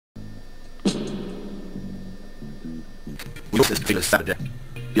this particular Sabbath day.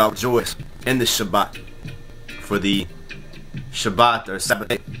 Y'all rejoice in the Shabbat, for the Shabbat or Sabbath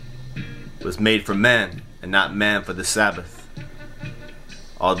day was made for man and not man for the Sabbath.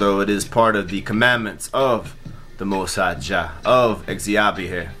 Although it is part of the commandments of the Most High Jah, of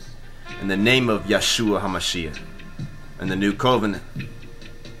Exhiabihir, in the name of Yeshua HaMashiach, in the New Covenant.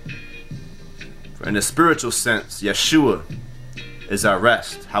 For in a spiritual sense, Yeshua is our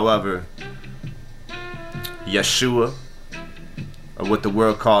rest. However, Yeshua, or what the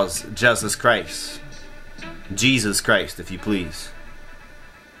world calls Jesus Christ if you please,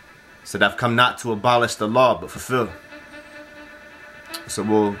 said, I've come not to abolish the law, but fulfill. So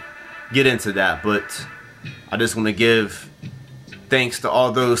we'll get into that, but I just want to give thanks to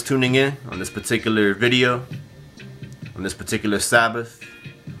all those tuning in on this particular video, on this particular Sabbath.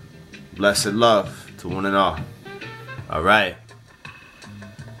 Blessed love to one and all. Alright.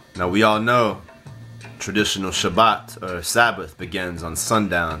 Now we all know traditional Shabbat or Sabbath begins on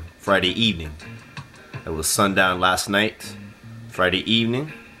sundown Friday evening. It was sundown last night. Friday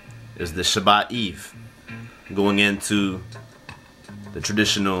evening is the Shabbat Eve, going into the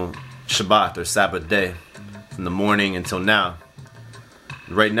traditional Shabbat or Sabbath day from the morning until now.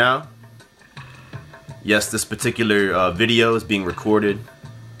 Right now, yes, this particular video is being recorded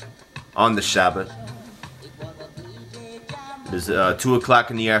on the Shabbat. It is 2 o'clock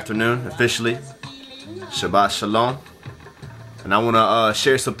in the afternoon officially. Shabbat Shalom. And I want to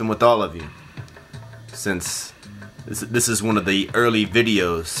share something with all of you, since this is one of the early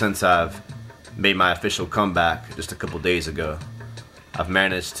videos since I've made my official comeback just a couple days ago. I've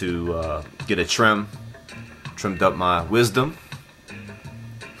managed to get a trimmed up my wisdom.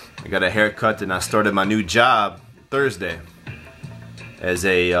 I got a haircut, and I started my new job Thursday as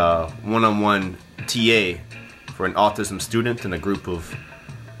a one-on-one TA for an autism student and a group of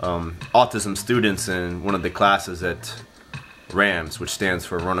autism students in one of the classes at RAMS, which stands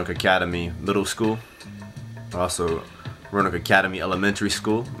for Roanoke Academy Middle School. Also Roanoke Academy Elementary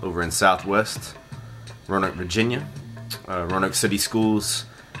School over in Southwest Roanoke, Virginia. Roanoke City Schools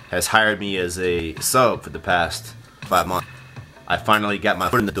has hired me as a sub for the past 5 months. I finally got my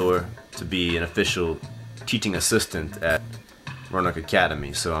foot in the door to be an official teaching assistant at Roanoke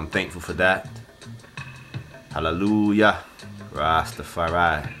Academy, so I'm thankful for that. Hallelujah.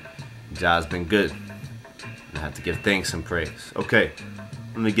 RASTAFARI. Jah's been good. I have to give thanks and praise. Okay,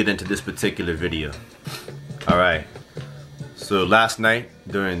 let me get into this particular video. Alright, so last night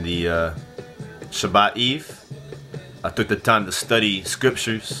during the Shabbat Eve, I took the time to study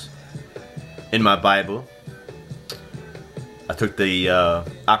scriptures in my Bible. I took the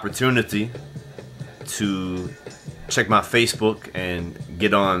opportunity to check my Facebook and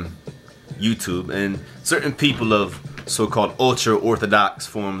get on YouTube, and certain people of so-called ultra-Orthodox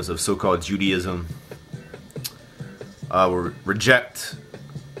forms of so-called Judaism will reject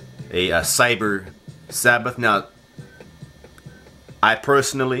a cyber Sabbath. Now, I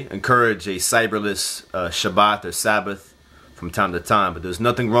personally encourage a cyberless Shabbat or Sabbath from time to time, but there's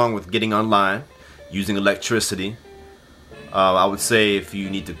nothing wrong with getting online, using electricity. I would say if you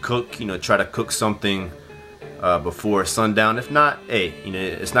need to cook, try to cook something before sundown. If not, hey,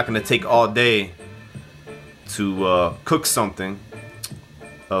 it's not going to take all day to cook something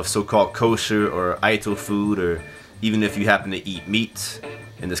of so-called kosher or idol food, or even if you happen to eat meat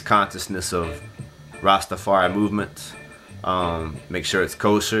in this consciousness of Rastafari movement, make sure it's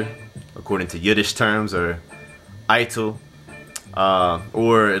kosher according to Yiddish terms, or idol,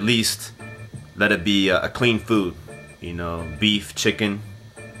 or at least let it be a clean food. Beef, chicken,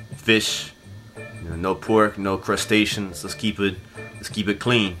 fish, no pork, no crustaceans. Let's keep it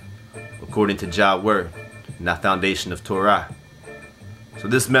clean according to Jah word and that foundation of Torah. So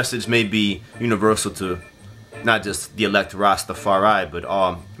this message may be universal to not just the elect Rastafari, but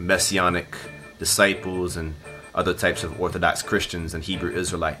all messianic disciples and other types of Orthodox Christians and Hebrew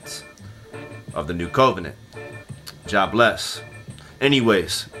Israelites of the New Covenant. Jah bless.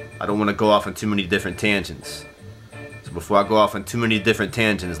 Anyways, I don't want to go off on too many different tangents. So before I go off on too many different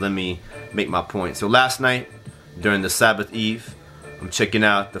tangents, let me make my point. So last night, during the Sabbath Eve, I'm checking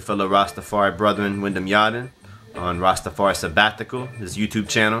out the fellow Rastafari brethren, Wyndham Yadin, on Rastafari Sabbatical, his YouTube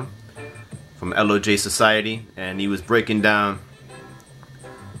channel, from LOJ Society, and he was breaking down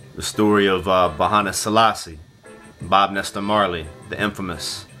the story of Bahana Selassie, Bob Nestor Marley, the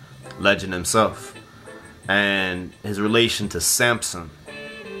infamous legend himself, and his relation to Samson.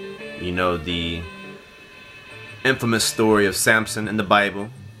 The infamous story of Samson in the Bible,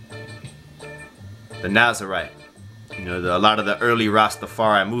 the Nazarite. A lot of the early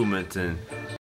Rastafari movement and